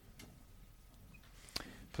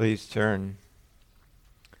Please turn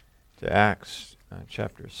to Acts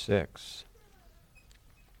chapter 6.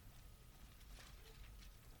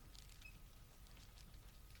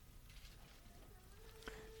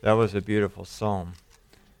 That was a beautiful psalm.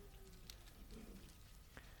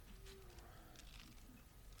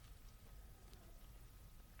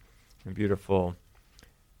 A beautiful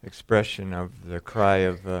expression of the cry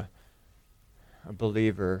of a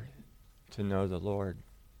believer to know the Lord.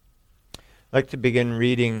 I'd like to begin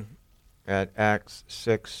reading at Acts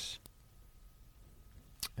 6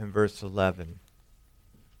 and verse 11.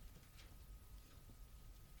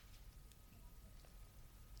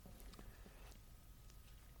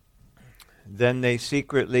 Then they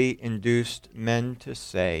secretly induced men to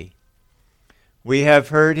say, "We have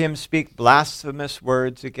heard him speak blasphemous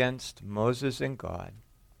words against Moses and God."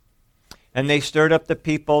 And they stirred up the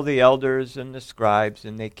people, the elders and the scribes,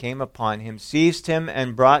 and they came upon him, seized him,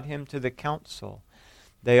 and brought him to the council.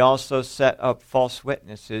 They also set up false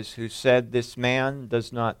witnesses who said, "This man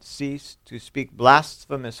does not cease to speak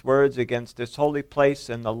blasphemous words against this holy place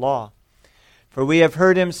and the law. For we have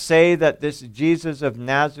heard him say that this Jesus of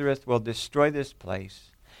Nazareth will destroy this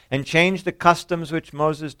place and change the customs which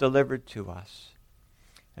Moses delivered to us."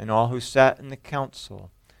 And all who sat in the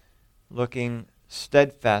council, looking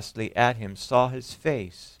steadfastly at him, saw his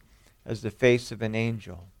face as the face of an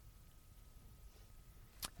angel.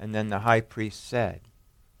 And then the high priest said,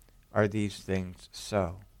 "Are these things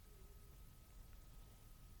so?"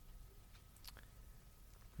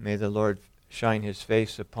 May the Lord shine his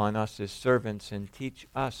face upon us, his servants, and teach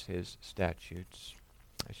us his statutes.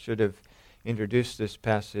 I should have introduced this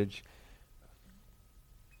passage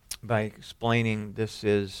by explaining this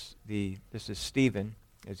is Stephen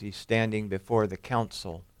as he's standing before the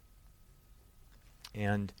council,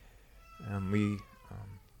 and we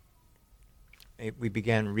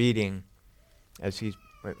began reading as he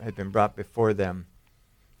had been brought before them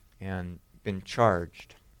and been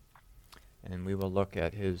charged. And we will look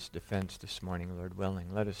at his defense this morning, Lord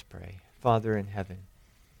willing. Let us pray. Father in heaven,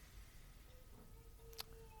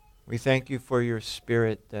 we thank you for your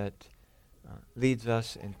Spirit that leads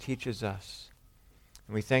us and teaches us.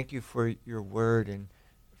 And we thank you for your word and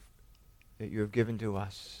that you have given to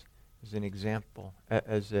us as an example,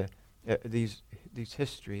 these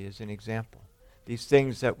history as an example. These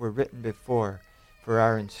things that were written before for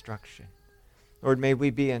our instruction. Lord, may we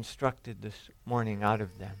be instructed this morning out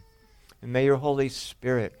of them. And may your Holy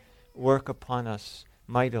Spirit work upon us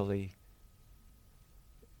mightily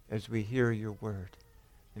as we hear your word.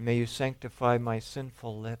 And may you sanctify my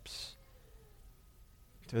sinful lips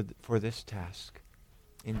for this task.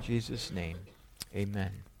 In Jesus' name,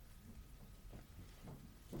 amen.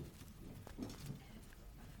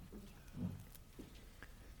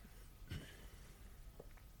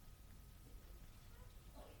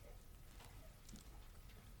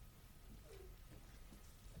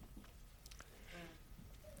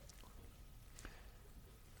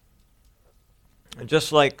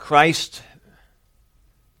 Just like Christ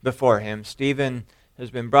before him, Stephen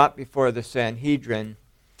has been brought before the Sanhedrin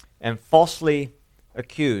and falsely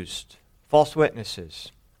accused. False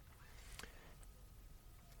witnesses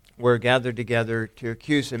were gathered together to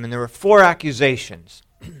accuse him, and there were 4 accusations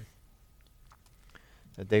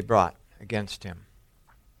that they brought against him.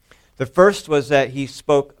 The first was that he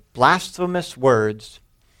spoke blasphemous words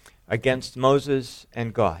against Moses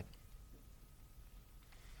and God.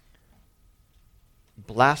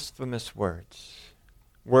 Blasphemous words.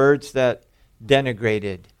 Words that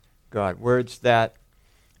denigrated God. Words that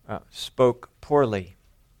spoke poorly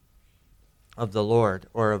of the Lord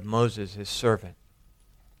or of Moses, his servant.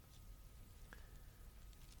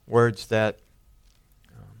 Words that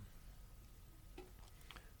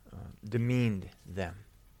demeaned them.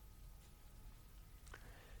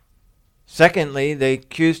 Secondly, they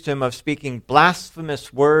accused him of speaking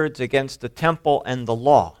blasphemous words against the temple and the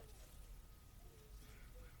law.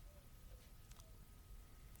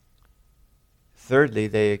 Thirdly,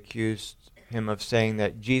 they accused him of saying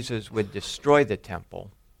that Jesus would destroy the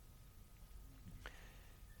temple.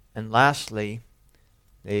 And lastly,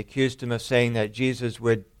 they accused him of saying that Jesus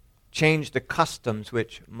would change the customs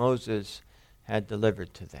which Moses had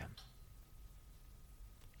delivered to them.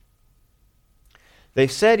 They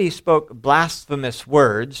said he spoke blasphemous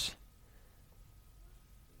words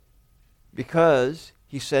because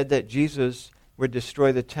he said that Jesus would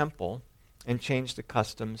destroy the temple and change the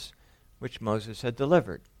customs which Moses had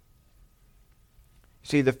delivered.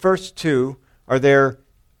 See, the first 2 are their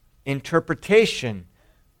interpretation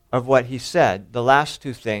of what he said. The last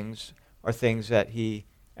 2 things are things that he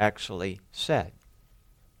actually said.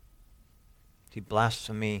 See,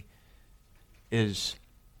 blasphemy is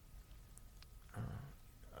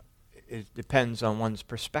it depends on one's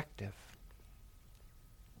perspective.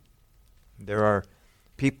 There are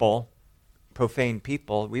people, profane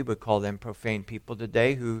people, we would call them profane people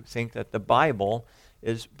today, who think that the Bible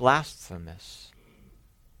is blasphemous,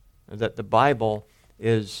 that the Bible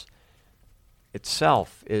is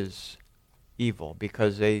itself is evil,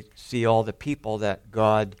 because they see all the people that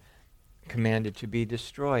God commanded to be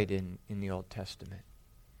destroyed in the Old Testament.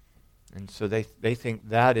 And so they think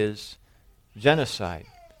that is genocide,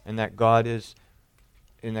 and that God is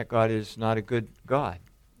not a good God.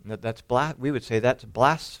 And that's we would say that's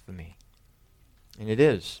blasphemy. And it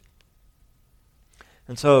is.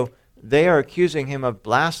 And so they are accusing him of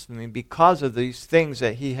blasphemy because of these things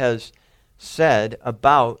that he has said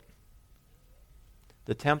about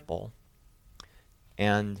the temple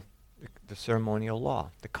and the ceremonial law,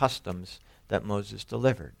 the customs that Moses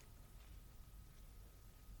delivered.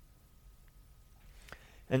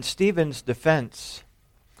 And Stephen's defense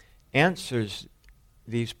answers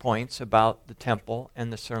these points about the temple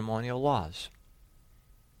and the ceremonial laws.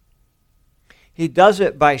 He does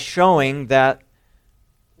it by showing that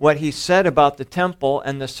what he said about the temple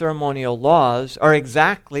and the ceremonial laws are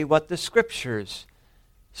exactly what the Scriptures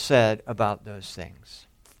said about those things.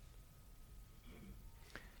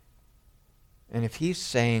 And if he's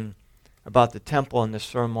saying about the temple and the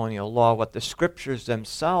ceremonial law what the Scriptures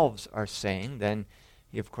themselves are saying, then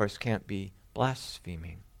he, of course, can't be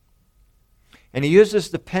blaspheming. And he uses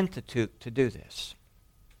the Pentateuch to do this,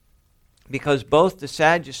 because both the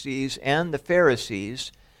Sadducees and the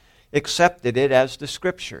Pharisees accepted it as the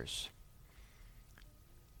Scriptures.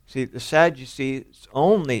 See, the Sadducees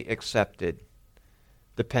only accepted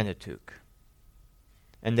the Pentateuch,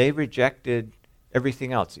 and they rejected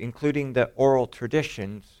everything else, including the oral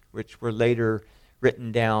traditions, which were later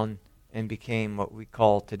written down and became what we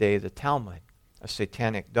call today the Talmud, a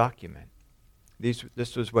satanic document.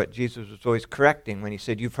 This was what Jesus was always correcting when he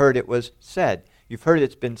said, "You've heard it was said. You've heard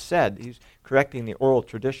it's been said." He's correcting the oral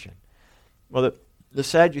tradition. Well, the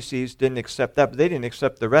Sadducees didn't accept that, but they didn't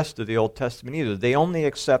accept the rest of the Old Testament either. They only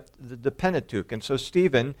accept the Pentateuch. And so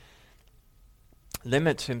Stephen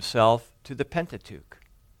limits himself to the Pentateuch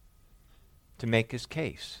to make his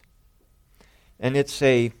case. And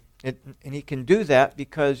and he can do that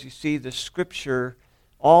because, you see, the Scripture,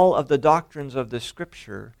 all of the doctrines of the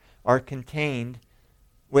Scripture are contained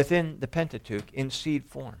within the Pentateuch in seed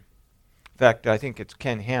form. In fact, I think it's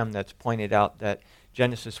Ken Ham that's pointed out that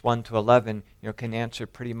Genesis 1 to 11, can answer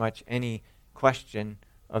pretty much any question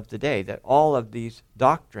of the day, that all of these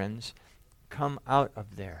doctrines come out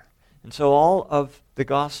of there. And so all of the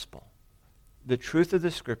gospel, the truth of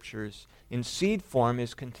the Scriptures in seed form,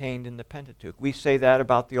 is contained in the Pentateuch. We say that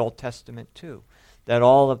about the Old Testament too, that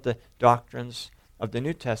all of the doctrines of the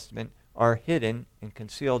New Testament are hidden and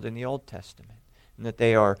concealed in the Old Testament, and that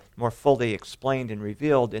they are more fully explained and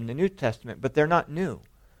revealed in the New Testament, but they're not new.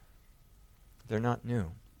 They're not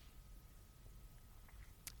new.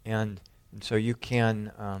 And so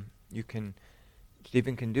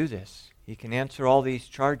Stephen can do this. He can answer all these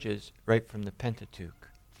charges right from the Pentateuch.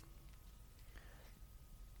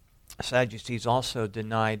 Sadducees also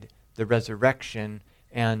denied the resurrection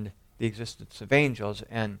and the existence of angels,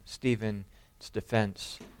 and Stephen's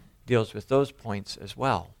defense deals with those points as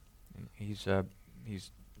well. He's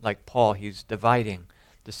like Paul, he's dividing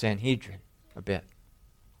the Sanhedrin a bit.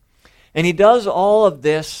 And he does all of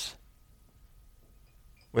this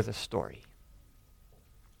with a story.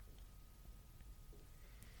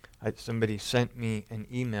 Somebody sent me an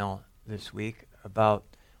email this week about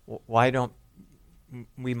why don't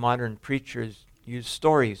we modern preachers use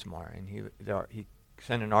stories more. And he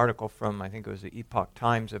sent an article from, I think it was the Epoch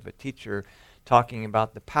Times, of a teacher talking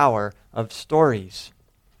about the power of stories.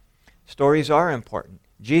 Stories are important.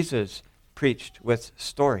 Jesus preached with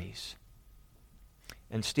stories.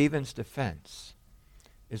 And Stephen's defense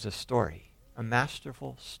is a story, a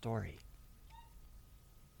masterful story.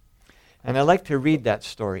 And I'd like to read that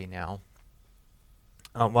story now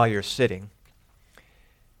while you're sitting.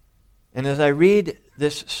 And as I read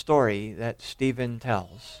this story that Stephen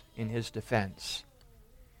tells in his defense,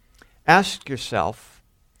 ask yourself,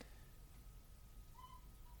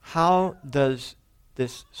 how does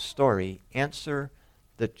this story answer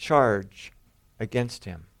the charge against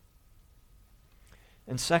him?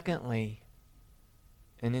 And secondly,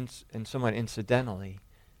 and somewhat incidentally,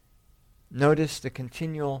 notice the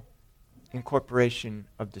continual incorporation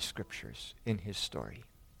of the Scriptures in his story.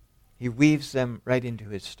 He weaves them right into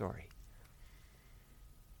his story.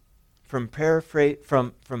 From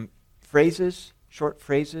phrases, short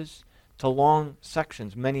phrases, to long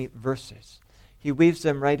sections, many verses. He weaves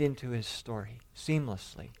them right into his story,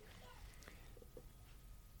 seamlessly.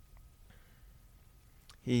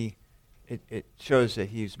 it shows that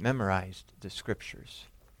he's memorized the scriptures.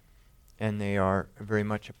 And they are very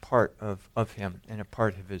much a part of him and a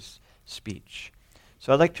part of his speech.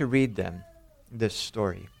 So I'd like to read them this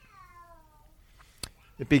story.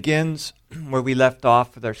 It begins where we left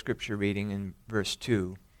off with our scripture reading in verse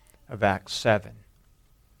 2 of Acts 7.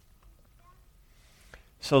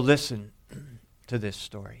 So listen to this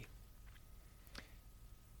story.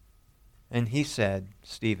 And he said,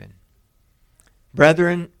 Stephen,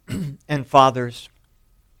 "Brethren and fathers,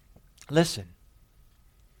 listen.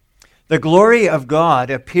 The glory of God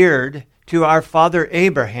appeared to our father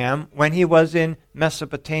Abraham when he was in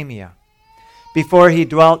Mesopotamia, before he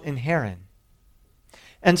dwelt in Haran,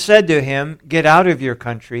 and said to him, 'Get out of your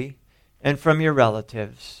country and from your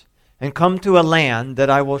relatives, and come to a land that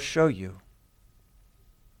I will show you.'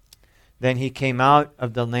 Then he came out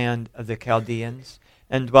of the land of the Chaldeans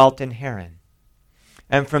and dwelt in Haran.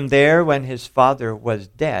 And from there, when his father was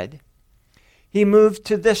dead, he moved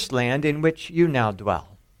to this land in which you now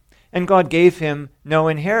dwell. And God gave him no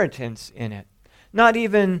inheritance in it, not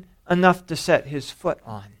even enough to set his foot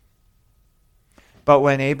on. But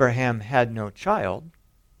when Abraham had no child,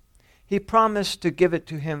 he promised to give it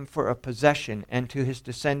to him for a possession and to his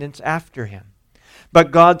descendants after him.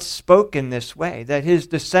 But God spoke in this way, that his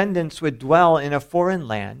descendants would dwell in a foreign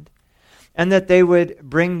land, and that they would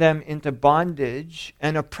bring them into bondage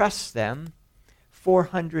and oppress them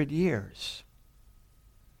 400 years.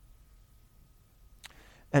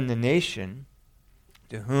 And the nation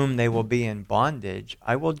to whom they will be in bondage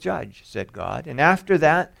I will judge, said God, and after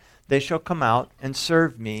that they shall come out and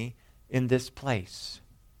serve me in this place."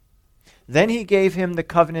 Then he gave him the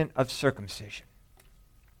covenant of circumcision.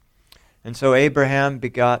 And so Abraham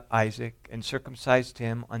begot Isaac and circumcised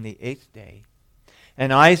him on the 8th day.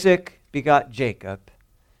 And Isaac begot Jacob,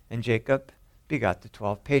 and Jacob begot the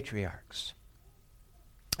 12 patriarchs.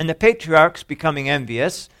 And the patriarchs, becoming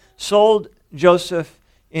envious, sold Joseph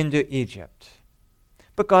into Egypt.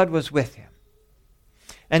 But God was with him,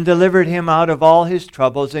 and delivered him out of all his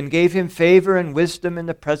troubles, and gave him favor and wisdom in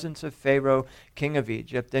the presence of Pharaoh, king of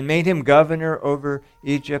Egypt, and made him governor over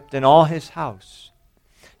Egypt and all his house.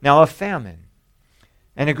 Now a famine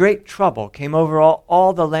and a great trouble came over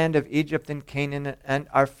all the land of Egypt and Canaan, and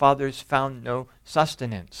our fathers found no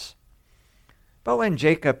sustenance. But when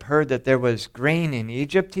Jacob heard that there was grain in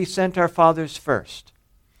Egypt, he sent our fathers first.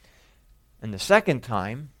 And the second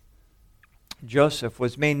time, Joseph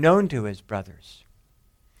was made known to his brothers,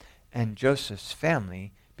 and Joseph's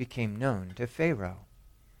family became known to Pharaoh.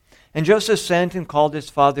 And Joseph sent and called his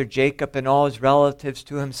father Jacob and all his relatives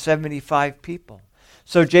to him, 75 people.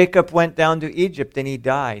 So Jacob went down to Egypt, and he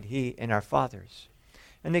died, he and our fathers.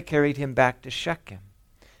 And they carried him back to Shechem,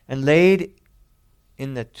 and laid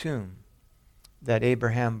in the tomb that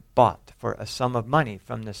Abraham bought for a sum of money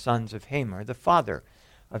from the sons of Hamor, the father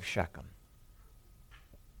of Shechem.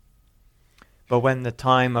 But when the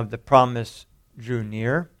time of the promise drew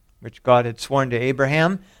near, which God had sworn to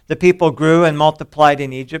Abraham, the people grew and multiplied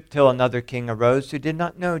in Egypt till another king arose who did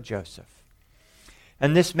not know Joseph.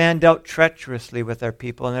 And this man dealt treacherously with our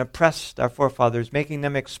people and oppressed our forefathers, making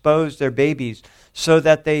them expose their babies so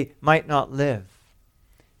that they might not live.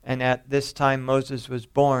 And at this time Moses was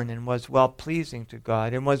born and was well-pleasing to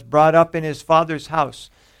God and was brought up in his father's house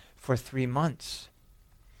for 3 months.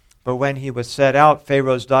 But when he was set out,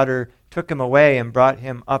 Pharaoh's daughter took him away and brought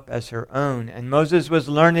him up as her own. And Moses was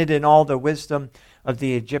learned in all the wisdom of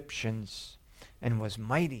the Egyptians and was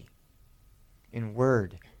mighty in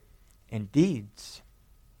word and deeds.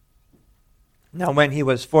 Now when he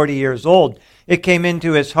was 40 years old, it came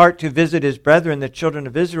into his heart to visit his brethren, the children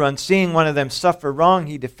of Israel, and seeing one of them suffer wrong,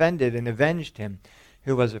 he defended and avenged him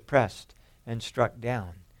who was oppressed and struck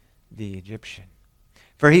down the Egyptian.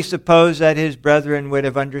 For he supposed that his brethren would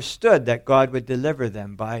have understood that God would deliver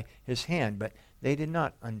them by his hand, but they did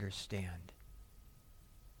not understand.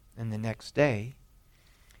 And the next day,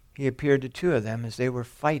 he appeared to 2 of them as they were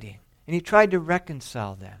fighting, and he tried to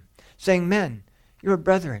reconcile them, saying, "Men, you are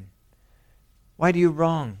brethren. Why do you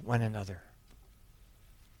wrong one another?"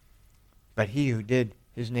 But he who did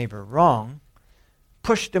his neighbor wrong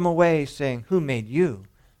pushed him away, saying, "Who made you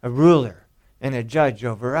a ruler and a judge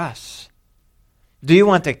over us? Do you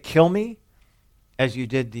want to kill me as you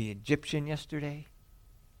did the Egyptian yesterday?"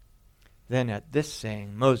 Then at this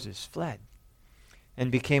saying Moses fled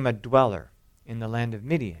and became a dweller in the land of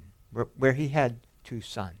Midian, where he had 2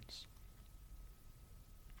 sons.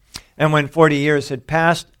 And when 40 years had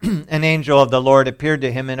passed, an angel of the Lord appeared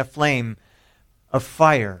to him in a flame of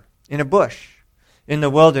fire in a bush in the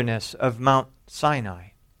wilderness of Mount Sinai.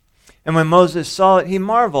 And when Moses saw it, he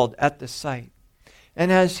marveled at the sight.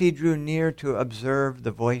 And as he drew near to observe,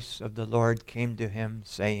 the voice of the Lord came to him,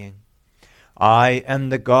 saying, I am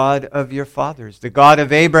the God of your fathers, the God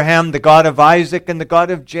of Abraham, the God of Isaac, and the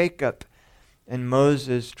God of Jacob. And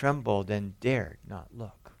Moses trembled and dared not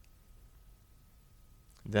look.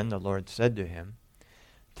 Then the Lord said to him,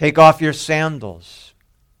 Take off your sandals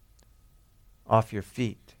off your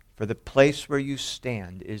feet, for the place where you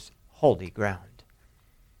stand is holy ground.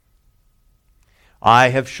 I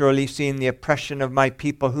have surely seen the oppression of my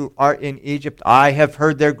people who are in Egypt. I have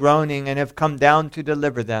heard their groaning and have come down to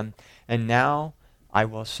deliver them. And now I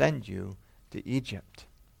will send you to Egypt.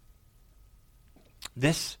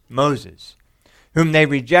 This Moses, whom they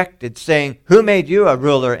rejected, saying, Who made you a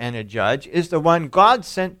ruler and a judge, is the one God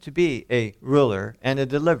sent to be a ruler and a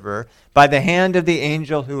deliverer by the hand of the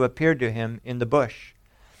angel who appeared to him in the bush.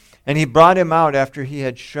 And he brought him out after he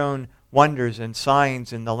had shown wonders and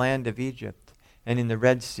signs in the land of Egypt, and in the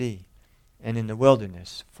Red Sea, and in the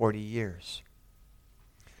wilderness 40 years.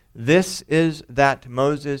 This is that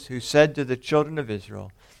Moses who said to the children of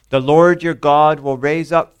Israel, The Lord your God will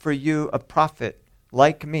raise up for you a prophet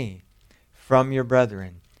like me from your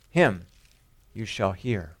brethren. Him you shall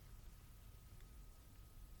hear.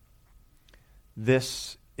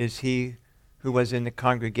 This is he who was in the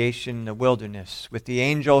congregation in the wilderness, with the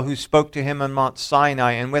angel who spoke to him on Mount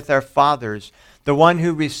Sinai, and with our fathers, the one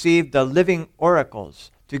who received the living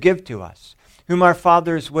oracles to give to us, whom our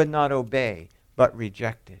fathers would not obey, but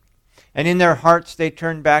rejected. And in their hearts they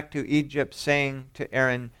turned back to Egypt, saying to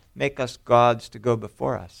Aaron, Make us gods to go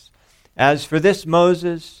before us. As for this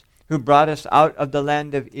Moses, who brought us out of the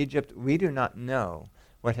land of Egypt, we do not know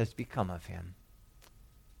what has become of him.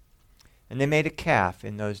 And they made a calf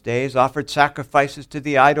in those days, offered sacrifices to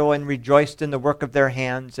the idol, and rejoiced in the work of their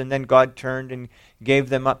hands. And then God turned and gave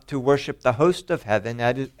them up to worship the host of heaven,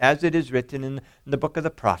 as it is written in the book of the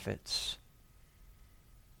prophets.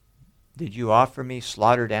 Did you offer me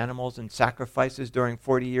slaughtered animals and sacrifices during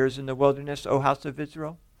 40 years in the wilderness, O house of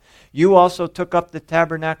Israel? You also took up the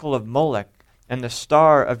tabernacle of Molech and the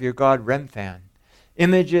star of your god Remphan,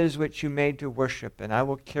 images which you made to worship, and I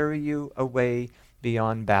will carry you away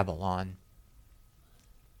beyond Babylon.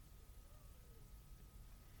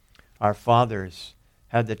 Our fathers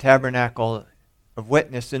had the tabernacle of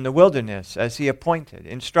witness in the wilderness, as he appointed,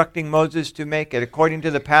 instructing Moses to make it according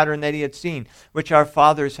to the pattern that he had seen, which our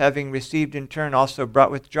fathers, having received in turn, also brought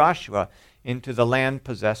with Joshua into the land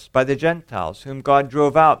possessed by the Gentiles, whom God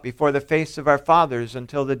drove out before the face of our fathers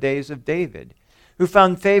until the days of David, who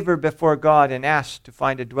found favor before God and asked to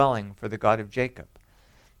find a dwelling for the God of Jacob.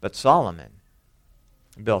 But Solomon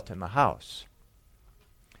built him a house.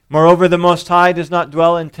 Moreover, the Most High does not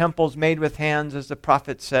dwell in temples made with hands, as the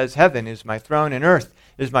prophet says, Heaven is my throne and earth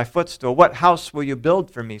is my footstool. What house will you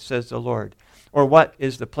build for me, says the Lord? Or what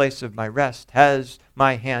is the place of my rest? Has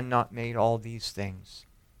my hand not made all these things?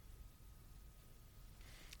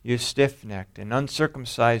 You stiff-necked and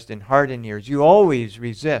uncircumcised in heart and ears, you always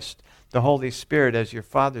resist the Holy Spirit as your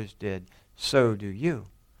fathers did. So do you.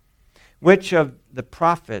 Which of the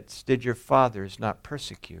prophets did your fathers not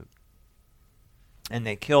persecute? And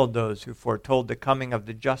they killed those who foretold the coming of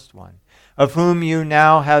the Just One, of whom you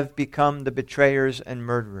now have become the betrayers and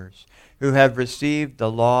murderers, who have received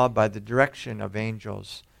the law by the direction of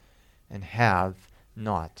angels and have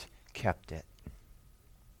not kept it.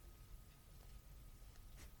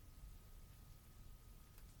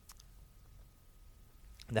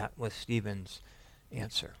 That was Stephen's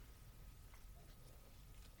answer.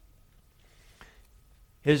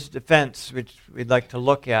 His defense, which we'd like to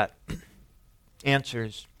look at,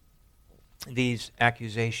 answers these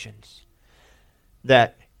accusations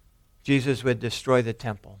that Jesus would destroy the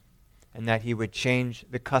temple and that he would change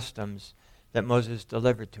the customs that Moses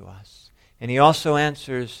delivered to us. And he also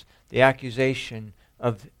answers the accusation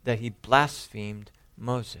of that he blasphemed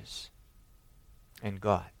Moses and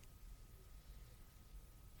God.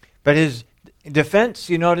 But his defense,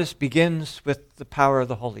 you notice, begins with the power of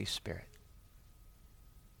the Holy Spirit.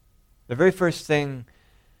 The very first thing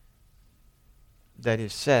that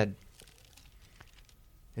is said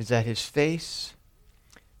is that his face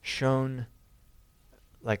shone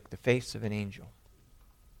like the face of an angel.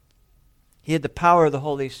 He had the power of the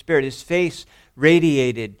Holy Spirit. His face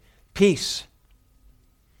radiated peace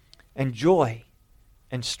and joy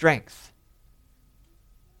and strength.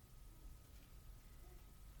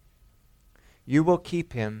 You will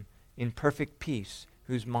keep him in perfect peace,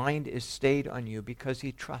 whose mind is stayed on you because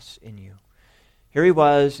he trusts in you. Here he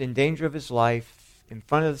was in danger of his life, in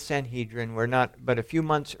front of the Sanhedrin, where not but a few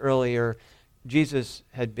months earlier Jesus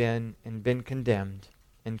had been condemned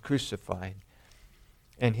and crucified.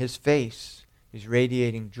 And his face is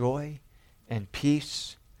radiating joy and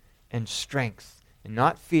peace and strength, and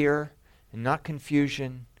not fear, and not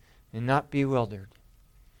confusion, and not bewildered.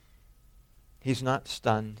 He's not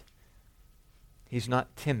stunned. He's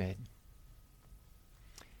not timid.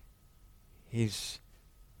 He's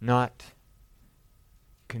not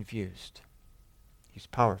confused. He's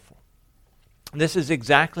powerful. This is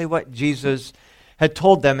exactly what Jesus had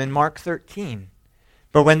told them in Mark 13.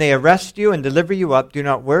 But when they arrest you and deliver you up, do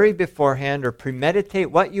not worry beforehand or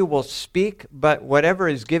premeditate what you will speak, but whatever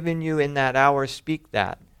is given you in that hour, speak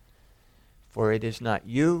that. For it is not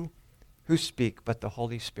you who speak, but the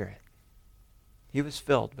Holy Spirit. He was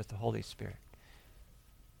filled with the Holy Spirit,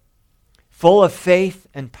 full of faith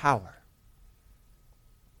and power.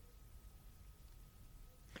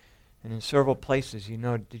 And in several places,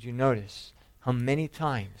 did you notice how many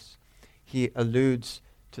times he alludes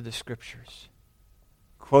to the Scriptures,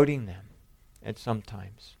 quoting them at some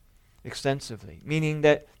times extensively, meaning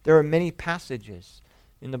that there are many passages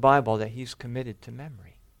in the Bible that he's committed to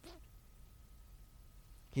memory.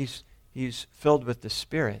 He's filled with the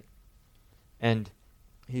Spirit, and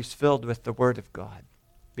he's filled with the Word of God,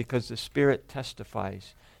 because the Spirit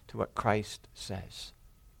testifies to what Christ says.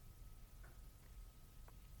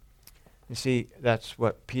 You see, that's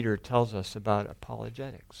what Peter tells us about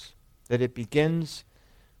apologetics, that it begins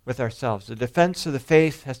with ourselves. The defense of the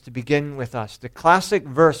faith has to begin with us. The classic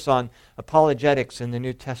verse on apologetics in the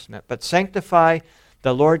New Testament, but sanctify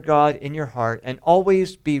the Lord God in your heart, and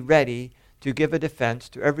always be ready to give a defense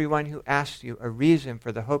to everyone who asks you a reason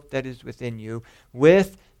for the hope that is within you,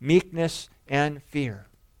 with meekness and fear.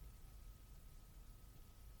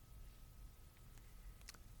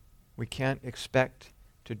 We can't expect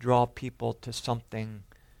to draw people to something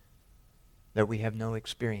that we have no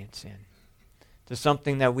experience in, to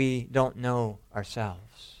something that we don't know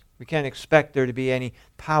ourselves. We can't expect there to be any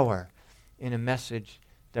power in a message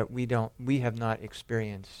that we have not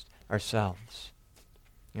experienced ourselves.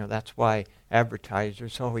 That's why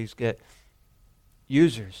advertisers always get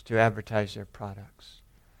users to advertise their products.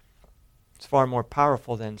 It's far more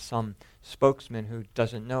powerful than some spokesman who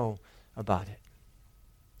doesn't know about it.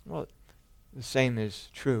 Well, the same is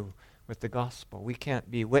true with the gospel. We can't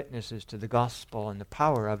be witnesses to the gospel and the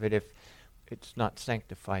power of it if it's not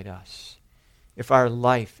sanctified us. If our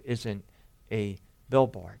life isn't a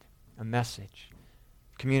billboard, a message,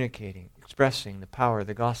 communicating, expressing the power of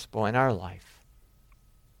the gospel in our life.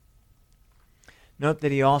 Note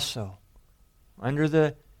that he also, under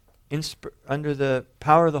the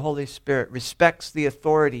power of the Holy Spirit, respects the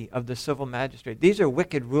authority of the civil magistrate. These are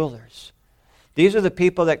wicked rulers. These are the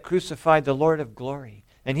people that crucified the Lord of glory,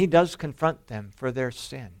 and he does confront them for their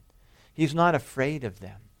sin. He's not afraid of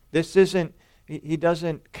them. He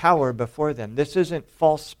doesn't cower before them. This isn't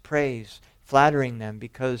false praise, flattering them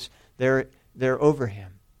because they're over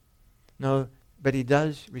him. No, but he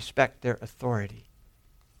does respect their authority.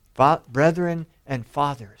 Brethren and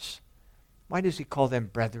fathers. Why does he call them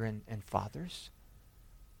brethren and fathers?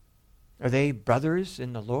 Are they brothers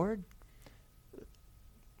in the Lord?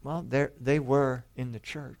 Well, they were in the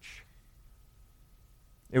church.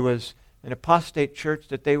 It was an apostate church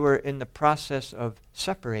that they were in the process of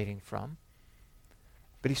separating from.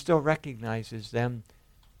 But he still recognizes them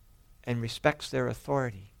and respects their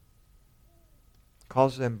authority.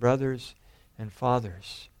 Calls them brothers and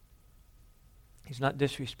fathers. He's not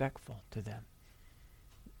disrespectful to them.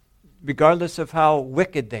 Regardless of how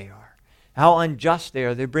wicked they are, how unjust they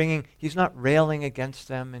are, he's not railing against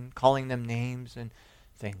them and calling them names and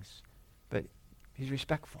things. But he's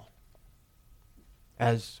respectful,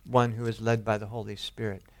 as one who is led by the Holy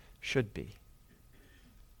Spirit should be.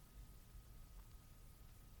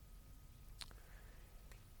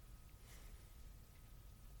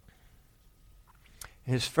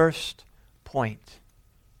 His first point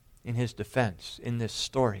in his defense in this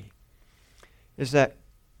story is that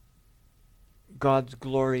God's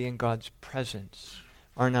glory and God's presence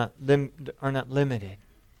are not limited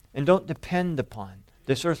and don't depend upon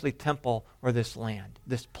this earthly temple or this land,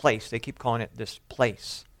 this place. They keep calling it this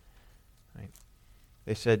place. Right?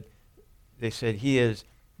 They said he is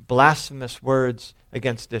blasphemous words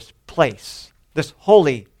against this place, this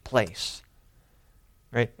holy place.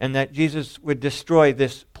 Right? And that Jesus would destroy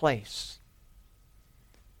this place.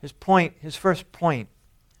 His first point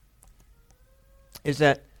is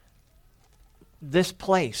that this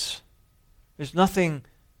place, there's nothing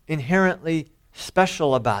inherently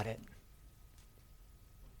special about it.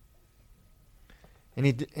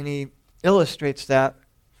 And he illustrates that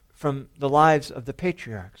from the lives of the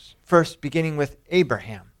patriarchs. First, beginning with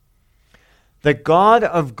Abraham. The God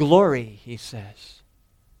of glory, he says.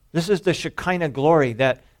 This is the Shekinah glory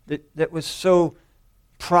that was so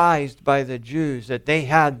prized by the Jews, that they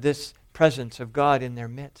had this presence of God in their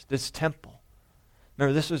midst, this temple.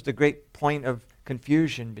 Remember, this was the great point of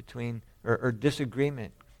confusion between, or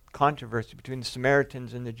disagreement, controversy between the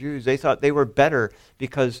Samaritans and the Jews. They thought they were better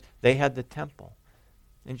because they had the temple.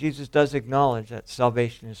 And Jesus does acknowledge that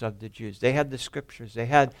salvation is of the Jews. They had the scriptures. They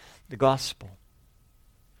had the gospel.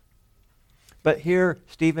 But here,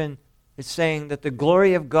 Stephen is saying that the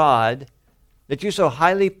glory of God that you so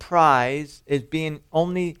highly prize is being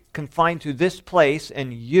only confined to this place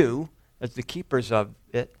and you, as the keepers of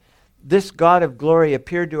it. This God of glory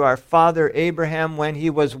appeared to our father Abraham when he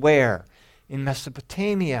was where? In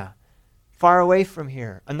Mesopotamia, far away from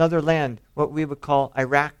here, another land, what we would call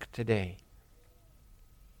Iraq today.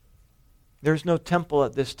 There's no temple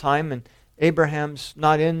at this time, and Abraham's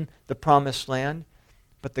not in the promised land,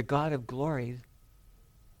 but the God of glory,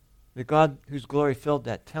 the God whose glory filled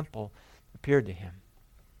that temple, appeared to him.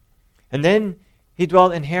 And then he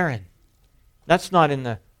dwelt in Haran. That's not in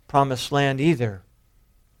the promised land either,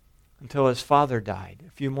 until his father died, a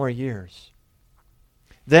few more years.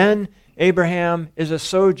 Then Abraham is a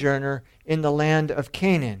sojourner in the land of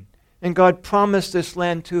Canaan, and God promised this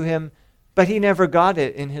land to him, but he never got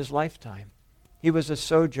it in his lifetime. He was a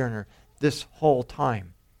sojourner this whole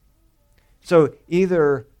time. So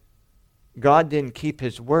either God didn't keep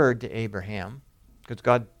his word to Abraham, because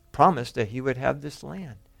God promised that he would have this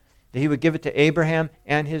land, that he would give it to Abraham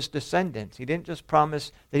and his descendants. He didn't just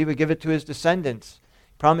promise that he would give it to his descendants.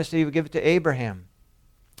 He promised that he would give it to Abraham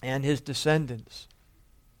and his descendants.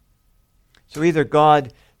 So either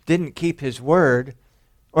God didn't keep his word,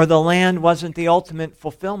 or the land wasn't the ultimate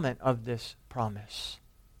fulfillment of this promise.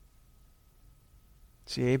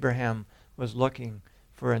 See, Abraham was looking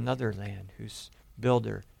for another land whose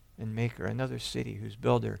builder and maker, another city whose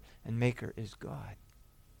builder and maker is God.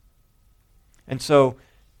 And so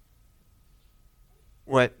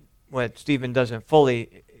what Stephen doesn't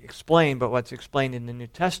fully explain, but what's explained in the New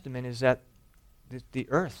Testament, is that the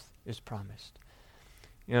earth is promised.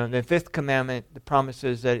 You know, the fifth commandment, the promise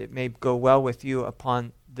is that it may go well with you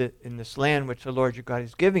in this land which the Lord your God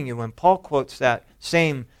is giving you. When Paul quotes that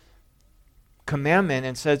same commandment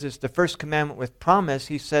and says it's the first commandment with promise,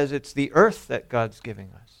 he says it's the earth that God's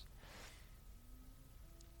giving us.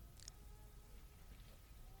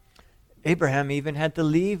 Abraham even had to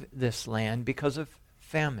leave this land because of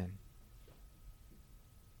famine.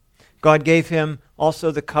 God gave him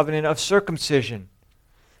also the covenant of circumcision.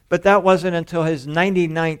 But that wasn't until his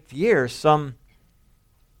 99th year, some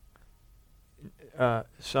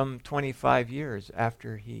 25 years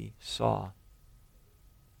after he saw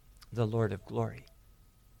the Lord of glory.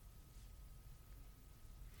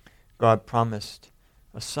 God promised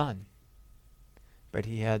a son, but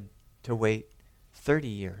he had to wait 30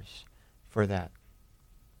 years for that.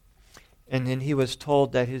 And then he was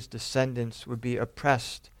told that his descendants would be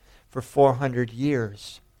oppressed for 400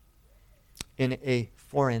 years in a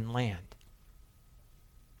foreign land.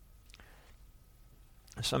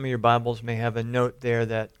 Some of your Bibles may have a note there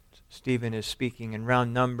that Stephen is speaking in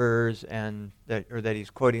round numbers, and that he's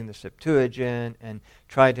quoting the Septuagint, and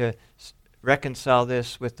try to reconcile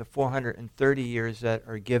this with the 430 years that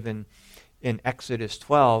are given in Exodus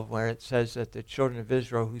 12, where it says that the children of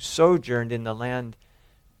Israel who sojourned in the land,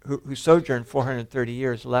 who sojourned 430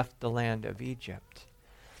 years, left the land of Egypt.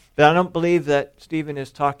 But I don't believe that Stephen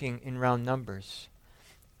is talking in round numbers.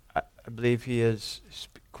 I believe he is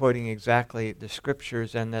quoting exactly the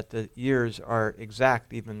scriptures, and that the years are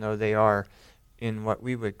exact, even though they are in what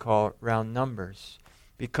we would call round numbers.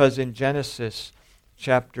 Because in Genesis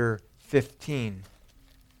chapter 15,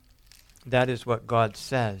 that is what God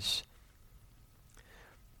says.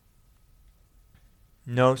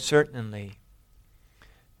 Know certainly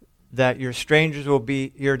that your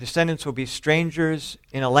descendants will be strangers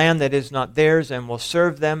in a land that is not theirs, and will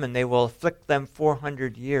serve them, and they will afflict them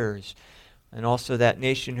 400 years. And also that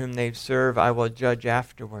nation whom they serve I will judge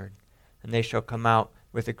afterward, and they shall come out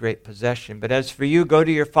with a great possession. But as for you, go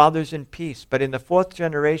to your fathers in peace. But in the fourth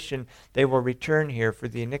generation they will return here, for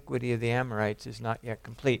the iniquity of the Amorites is not yet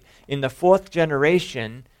complete. In the fourth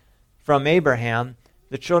generation from Abraham,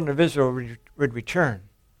 the children of Israel would return.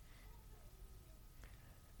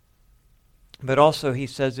 But also he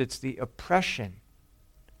says it's the oppression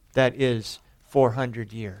that is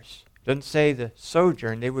 400 years. Doesn't say the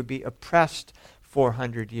sojourn. They would be oppressed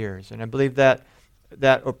 400 years. And I believe that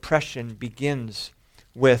oppression begins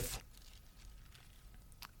with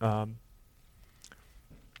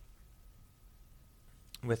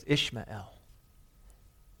Ishmael.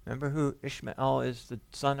 Remember who Ishmael is the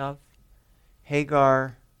son of?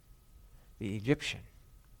 Hagar, the Egyptian.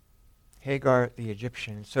 Hagar the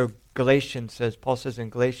Egyptian. So Galatians says, Paul says in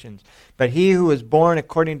Galatians, but he who was born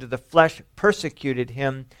according to the flesh persecuted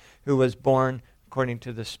him who was born according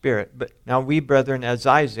to the Spirit. But now we, brethren, as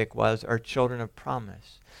Isaac was, are children of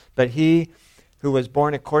promise. But he who was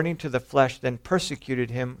born according to the flesh then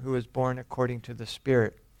persecuted him who was born according to the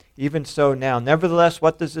Spirit. Even so now. Nevertheless,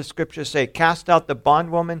 what does the Scripture say? Cast out the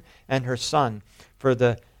bondwoman and her son, for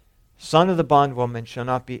the son of the bondwoman shall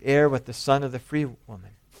not be heir with the son of the free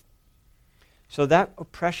woman. So that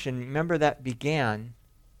oppression, remember, that began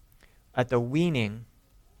at the weaning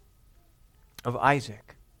of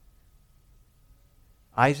Isaac.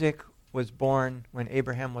 Isaac was born when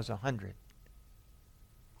Abraham was 100.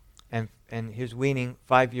 And his weaning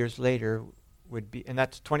 5 years later would be, and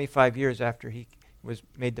that's 25 years after he was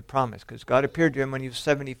made the promise, because God appeared to him when he was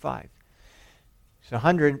 75. So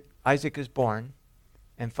 100, Isaac is born,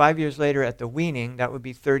 and 5 years later at the weaning, that would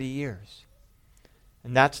be 30 years.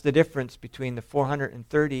 And that's the difference between the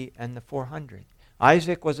 430 and the 400.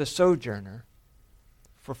 Isaac was a sojourner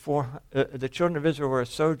the children of Israel were a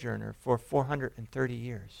sojourner for 430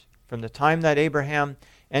 years. From the time that Abraham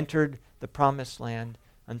entered the promised land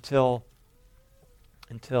until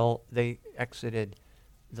they exited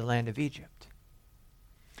the land of Egypt.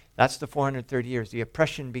 That's the 430 years. The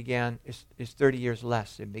oppression began, is 30 years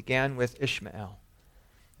less. It began with Ishmael.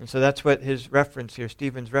 And so that's what his reference here,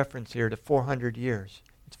 Stephen's reference here, to 400 years.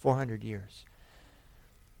 It's 400 years.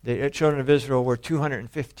 The children of Israel were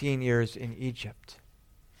 215 years in Egypt.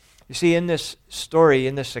 You see, in this story,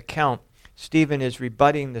 in this account, Stephen is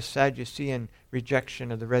rebutting the Sadducean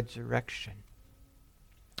rejection of the resurrection.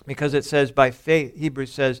 Because it says by faith,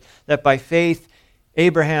 Hebrews says that by faith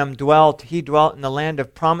Abraham dwelt in the land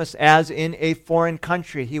of promise as in a foreign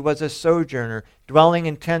country. He was a sojourner, dwelling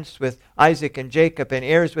in tents with Isaac and Jacob, and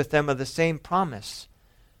heirs with them of the same promise.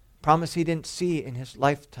 Promise he didn't see in his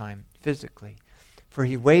lifetime physically. For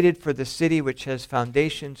he waited for the city which has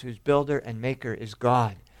foundations, whose builder and maker is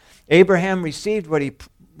God. Abraham received what he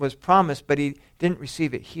was promised, but he didn't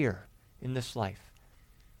receive it here in this life.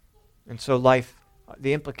 And so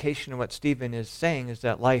the implication of what Stephen is saying is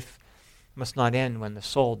that life must not end when the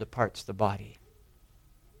soul departs the body.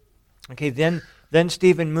 Okay, then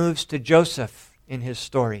Stephen moves to Joseph in his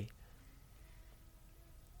story.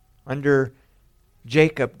 Under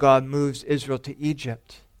Jacob, God moves Israel to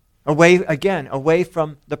Egypt, away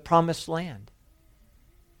from the promised land.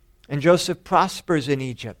 And Joseph prospers in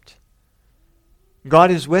Egypt.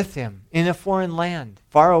 God is with him in a foreign land,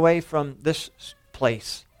 far away from this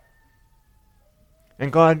place.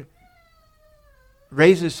 And God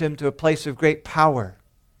raises him to a place of great power.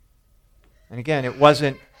 And again, it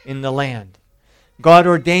wasn't in the land. God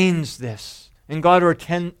ordains this. And God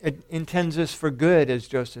intends this for good, as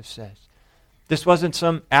Joseph says. This wasn't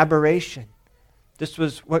some aberration. This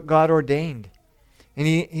was what God ordained. And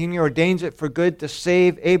he ordains it for good to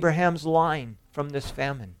save Abraham's line from this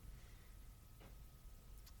famine.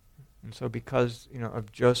 And so because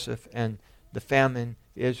of Joseph and the famine,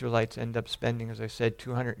 the Israelites end up spending, as I said,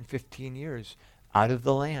 215 years out of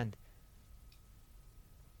the land.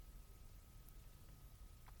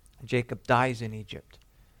 Jacob dies in Egypt,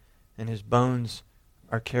 and his bones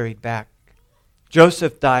are carried back.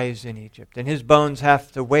 Joseph dies in Egypt, and his bones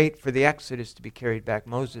have to wait for the Exodus to be carried back.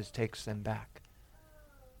 Moses takes them back.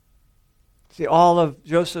 See, all of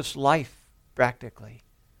Joseph's life, practically,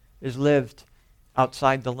 is lived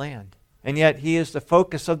outside the land. And yet he is the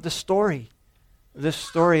focus of the story. This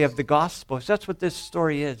story of the gospel. So that's what this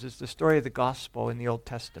story is. It's the story of the gospel in the Old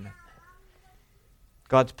Testament.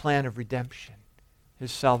 God's plan of redemption.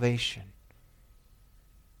 His salvation.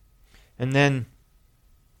 And then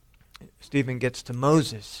Stephen gets to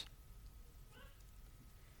Moses.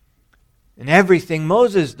 And everything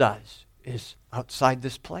Moses does is outside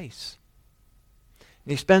this place.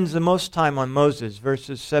 And he spends the most time on Moses,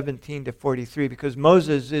 verses 17 to 43, because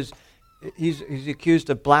Moses he's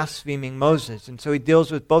accused of blaspheming Moses. And so he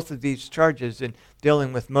deals with both of these charges in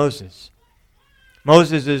dealing with Moses.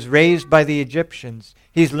 Moses is raised by the Egyptians.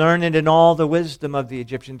 He's learned in all the wisdom of the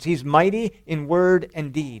Egyptians. He's mighty in word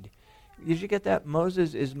and deed. Did you get that?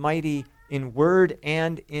 Moses is mighty in word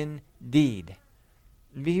and in deed.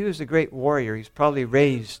 He was a great warrior. He's probably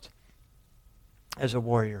raised as a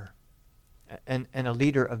warrior and a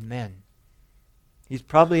leader of men. He's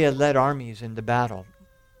probably led armies into battle.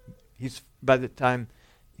 By the time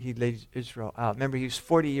he laid Israel out. Remember, he was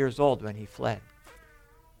 40 years old when he fled.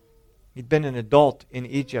 He'd been an adult in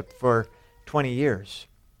Egypt for 20 years.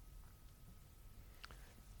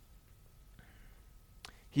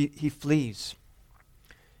 He flees.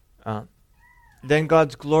 Then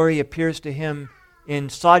God's glory appears to him in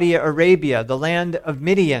Saudi Arabia, the land of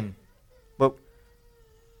Midian.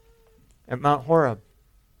 at Mount Horeb.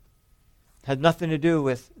 Had nothing to do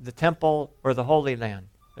with the temple or the Holy Land.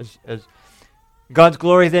 As God's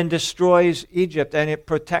glory then destroys Egypt and it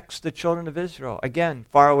protects the children of Israel, again,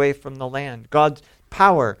 far away from the land. God's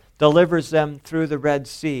power delivers them through the Red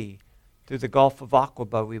Sea, through the Gulf of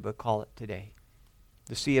Aqaba, we would call it today,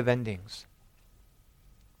 the Sea of Endings.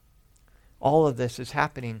 All of this is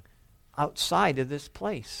happening outside of this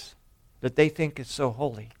place that they think is so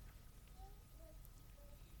holy.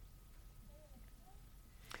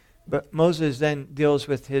 But Moses then deals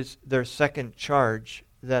with their second charge,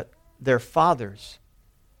 that their fathers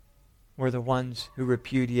were the ones who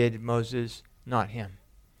repudiated Moses, not him.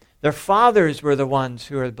 Their fathers were the ones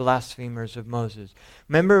who are blasphemers of Moses.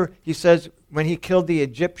 Remember, he says, when he killed the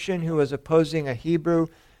Egyptian who was opposing a Hebrew,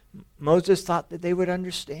 Moses thought that they would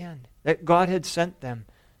understand, that God had sent them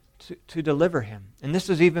to deliver him. And this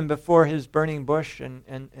was even before his burning bush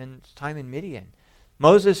and time in Midian.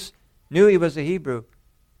 Moses knew he was a Hebrew,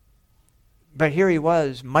 but here he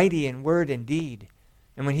was, mighty in word and deed.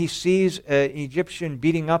 And when he sees an Egyptian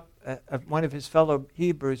beating up one of his fellow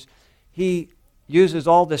Hebrews, he uses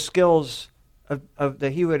all the skills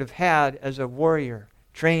that he would have had as a warrior,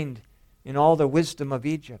 trained in all the wisdom of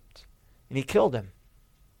Egypt. And he killed him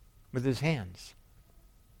with his hands.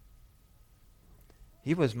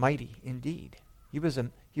 He was mighty indeed. He was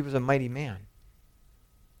a mighty man.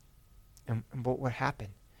 And what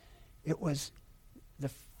happened? It was the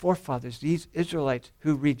forefathers, these Israelites,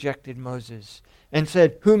 who rejected Moses and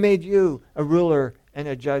said, "Who made you a ruler and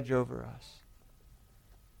a judge over us?"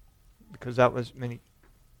 Because that was when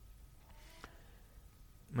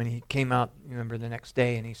he came out, you remember, the next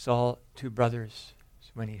day, and he saw two brothers,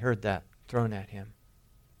 when he heard that thrown at him.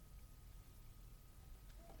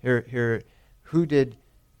 But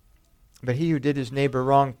he who did his neighbor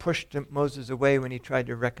wrong pushed Moses away when he tried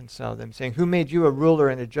to reconcile them, saying, "Who made you a ruler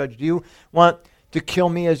and a judge? Do you want to kill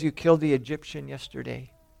me as you killed the Egyptian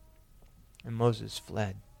yesterday?" And Moses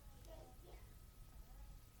fled.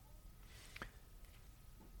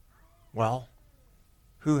 Well,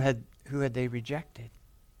 who had they rejected?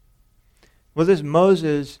 Well, this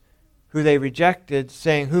Moses, who they rejected,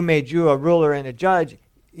 saying, "Who made you a ruler and a judge?"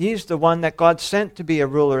 He's the one that God sent to be a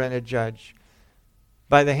ruler and a judge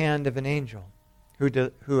by the hand of an angel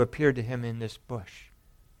who appeared to him in this bush.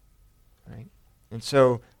 Right? And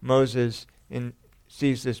so Moses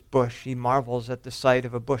sees this bush. He marvels at the sight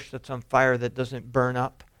of a bush that's on fire that doesn't burn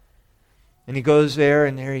up. And he goes there,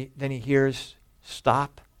 and then he hears,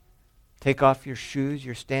 "Stop. Take off your shoes.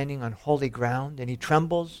 You're standing on holy ground." And he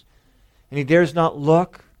trembles, and he dares not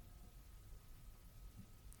look.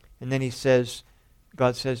 And then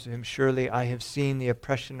God says to him, "Surely I have seen the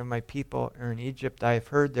oppression of my people in Egypt. I have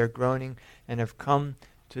heard their groaning and have come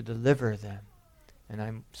to deliver them. And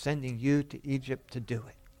I'm sending you to Egypt to do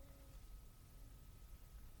it."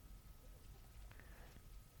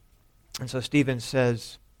 And so Stephen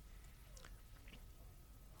says,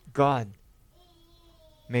 God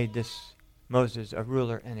made this Moses a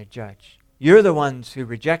ruler and a judge. You're the ones who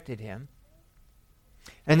rejected him.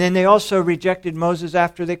 And then they also rejected Moses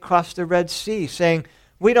after they crossed the Red Sea, saying,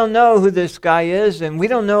 "We don't know who this guy is, and we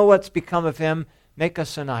don't know what's become of him. Make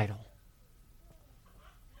us an idol."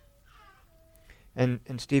 And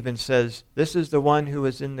Stephen says, this is the one who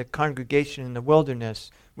was in the congregation in the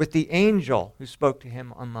wilderness with the angel who spoke to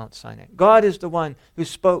him on Mount Sinai. God is the one who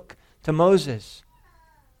spoke to Moses.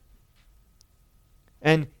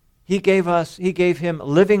 And he gave him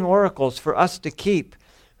living oracles for us to keep,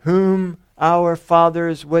 whom our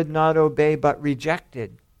fathers would not obey but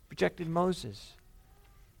rejected Moses,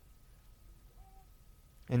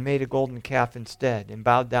 and made a golden calf instead, and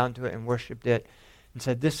bowed down to it and worshipped it, and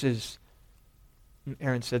said,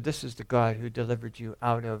 Aaron said, "This is the God who delivered you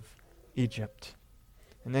out of Egypt."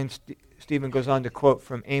 And then Stephen goes on to quote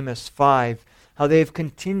from Amos 5, how they have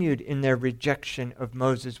continued in their rejection of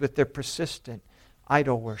Moses with their persistent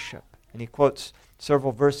idol worship. And he quotes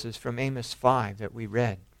several verses from Amos 5 that we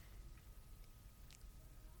read.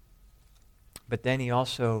 But then he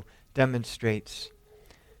also demonstrates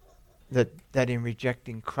that in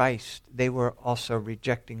rejecting Christ, they were also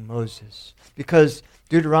rejecting Moses. Because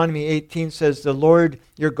Deuteronomy 18 says, "The Lord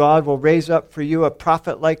your God will raise up for you a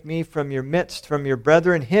prophet like me from your midst, from your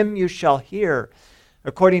brethren. Him you shall hear,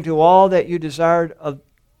 according to all that you desired of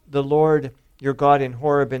the Lord your God in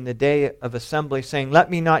Horeb in the day of assembly, saying,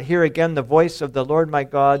 Let me not hear again the voice of the Lord my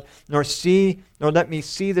God, nor let me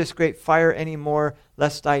see this great fire any more,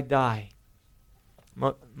 lest I die."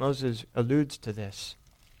 Moses alludes to this.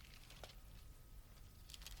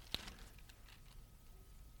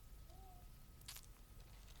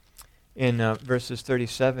 In verses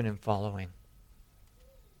 37 and following.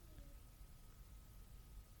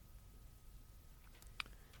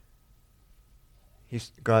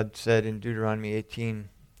 God said in Deuteronomy 18,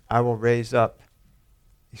 I will raise up.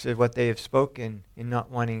 He said what they have spoken in not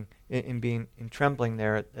wanting, in trembling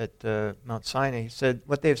there at Mount Sinai. He said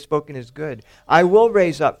what they have spoken is good. I will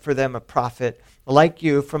raise up for them a prophet like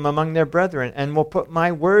you from among their brethren, and will put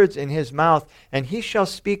my words in his mouth, and he shall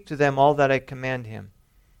speak to them all that I command him.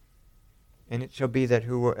 And it shall be that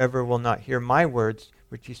whoever will not hear my words,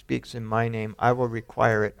 which he speaks in my name, I will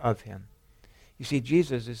require it of him. You see,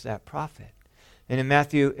 Jesus is that prophet. And in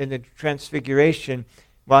Matthew, in the Transfiguration,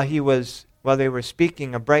 while they were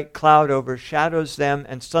speaking, a bright cloud overshadows them,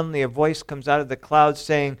 and suddenly a voice comes out of the cloud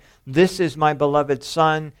saying, "This is my beloved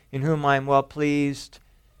Son, in whom I am well pleased.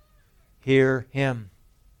 Hear him."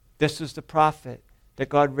 This is the prophet that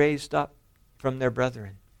God raised up from their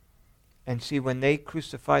brethren. And see, when they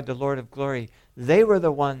crucified the Lord of glory, they were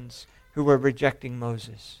the ones who were rejecting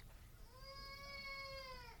Moses.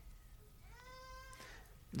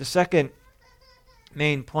 The second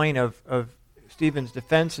main point of Stephen's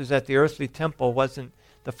defense is that the earthly temple wasn't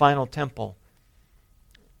the final temple,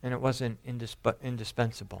 and it wasn't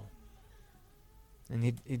indispensable. And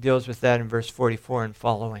he deals with that in verse 44 and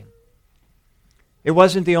following. It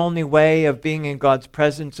wasn't the only way of being in God's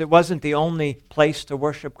presence. It wasn't the only place to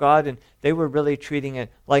worship God, and they were really treating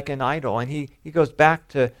it like an idol. And he goes back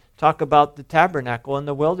to talk about the tabernacle in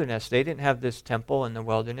the wilderness. They didn't have this temple in the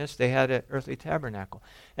wilderness. They had an earthly tabernacle.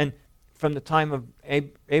 And from the time of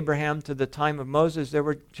Abraham to the time of Moses, there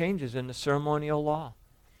were changes in the ceremonial law.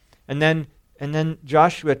 And then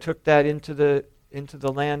Joshua took that into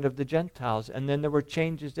the land of the Gentiles. And then there were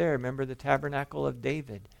changes there. Remember the tabernacle of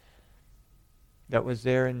David that was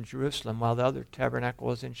there in Jerusalem, while the other tabernacle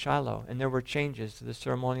was in Shiloh. And there were changes to the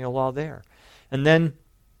ceremonial law there. And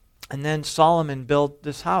then Solomon built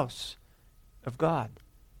this house of God.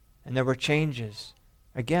 And there were changes,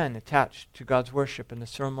 again, attached to God's worship and the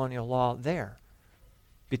ceremonial law there,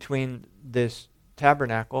 between this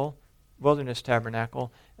tabernacle, wilderness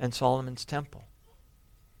tabernacle, and Solomon's temple.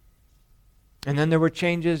 And then there were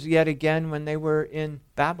changes yet again when they were in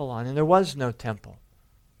Babylon, and there was no temple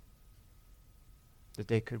that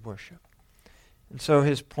they could worship. And so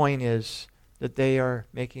his point is that they are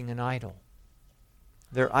making an idol.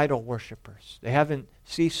 They're idol worshippers. They haven't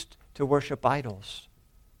ceased to worship idols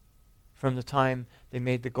from the time they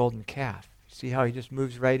made the golden calf. See how he just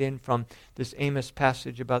moves right in from this Amos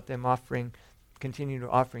passage about them continue to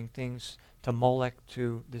offering things to Molech,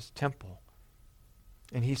 to this temple.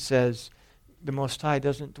 And he says, the Most High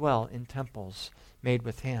doesn't dwell in temples made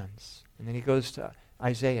with hands. And then he goes to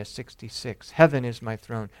Isaiah 66. Heaven is my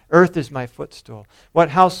throne, earth is my footstool. What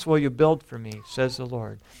house will you build for me, says the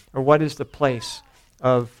Lord? Or what is the place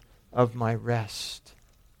of my rest?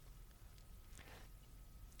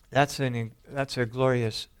 That's a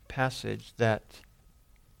glorious passage that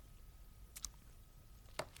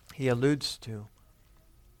he alludes to,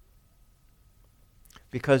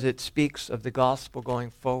 because it speaks of the gospel going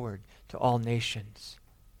forward to all nations.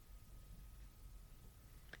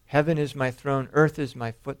 Heaven is my throne, earth is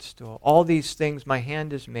my footstool. All these things my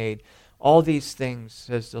hand has made. All these things,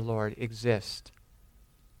 says the Lord, exist.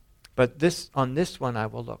 But on this one I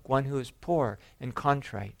will look, one who is poor and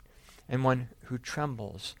contrite, and one who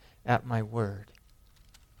trembles at my word.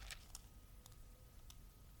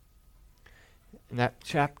 In that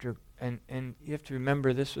chapter, and you have to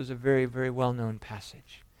remember, this was a very, very well-known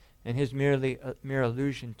passage. And his mere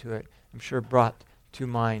allusion to it, I'm sure, brought to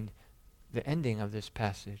mind the ending of this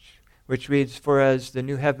passage, which reads, "For as the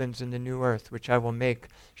new heavens and the new earth, which I will make,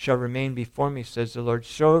 shall remain before me, says the Lord,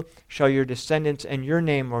 so shall your descendants and your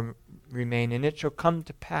name will remain. And it shall come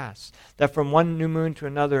to pass that from one new moon to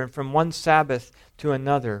another, and from one Sabbath to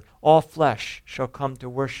another, all flesh shall come to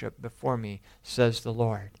worship before me, says the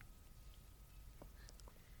Lord."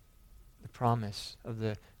 The promise of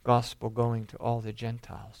the gospel going to all the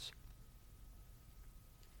Gentiles.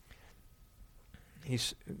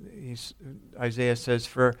 Isaiah says,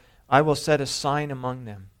 "For I will set a sign among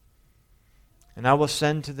them, and I will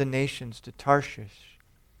send to the nations, to Tarshish,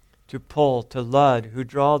 to Pul, to Lud, who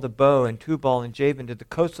draw the bow, and Tubal and Javan, to the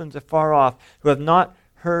coastlands afar off, who have not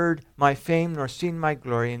heard my fame nor seen my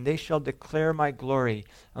glory, and they shall declare my glory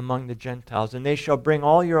among the Gentiles. And they shall bring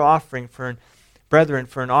all your brethren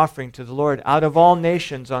for an offering to the Lord out of all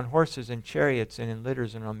nations, on horses and chariots and in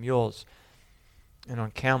litters and on mules and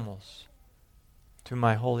on camels, to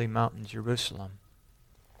my holy mountain Jerusalem."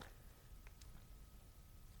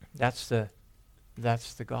 That's the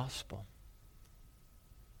gospel.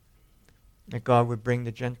 That God would bring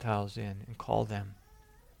the Gentiles in and call them.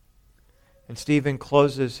 And Stephen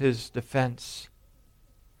closes his defense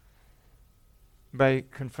by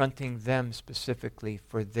confronting them specifically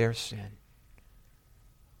for their sin.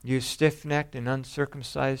 You stiff-necked and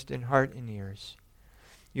uncircumcised in heart and ears.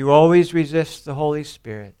 You always resist the Holy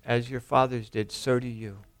Spirit, as your fathers did, so do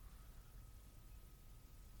you.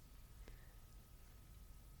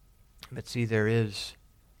 But see, there is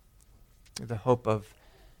the hope of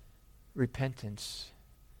repentance,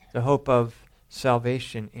 the hope of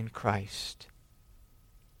salvation in Christ.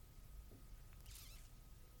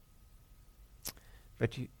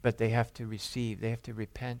 But they have to receive, they have to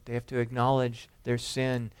repent, they have to acknowledge their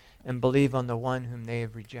sin and believe on the one whom they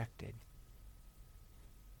have rejected.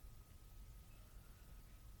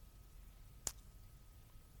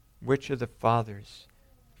 Which of the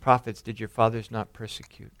prophets did your fathers not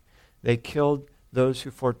persecute? They killed those who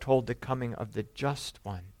foretold the coming of the just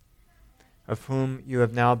one, of whom you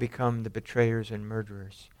have now become the betrayers and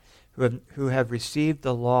murderers, who have received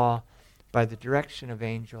the law by the direction of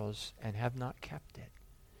angels and have not kept it.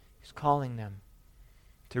 He's calling them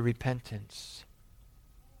to repentance,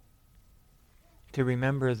 to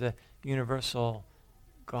remember the universal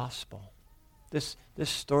gospel. This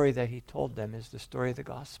story that he told them is the story of the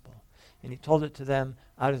gospel. And he told it to them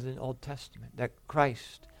out of the Old Testament, that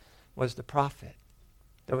Christ was the prophet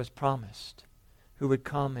that was promised, who would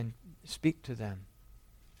come and speak to them,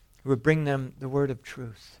 who would bring them the word of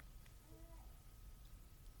truth.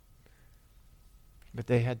 But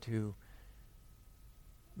they had to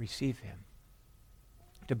receive him,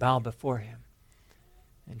 to bow before him,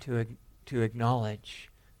 and to acknowledge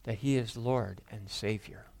that he is Lord and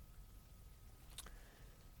Savior.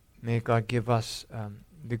 May God give us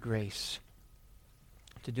the grace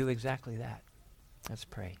to do exactly that. Let's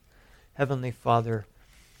pray. Heavenly Father,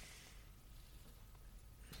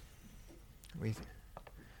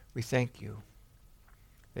 we thank you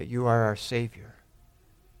that you are our Savior,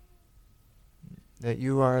 that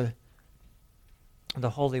you are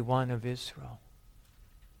the Holy One of Israel,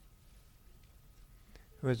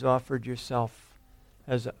 who has offered yourself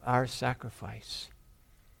as our sacrifice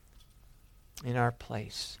in our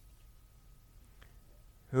place,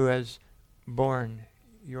 who has borne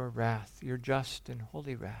your wrath, your just and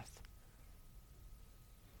holy wrath.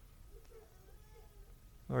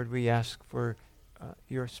 Lord, we ask for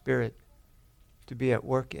your Spirit to be at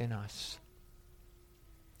work in us,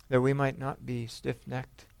 that we might not be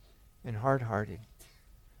stiff-necked and hard-hearted,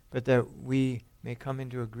 but that we may come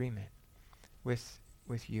into agreement with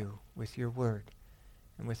you, with your word,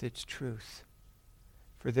 and with its truth.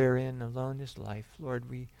 For therein alone is life. Lord,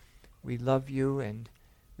 we love you, and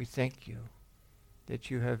we thank you that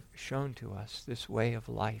you have shown to us this way of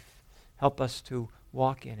life. Help us to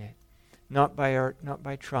walk in it, not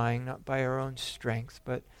by trying, not by our own strength,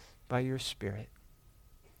 but by your Spirit,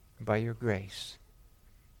 by your grace.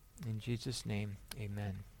 In Jesus' name,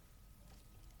 amen.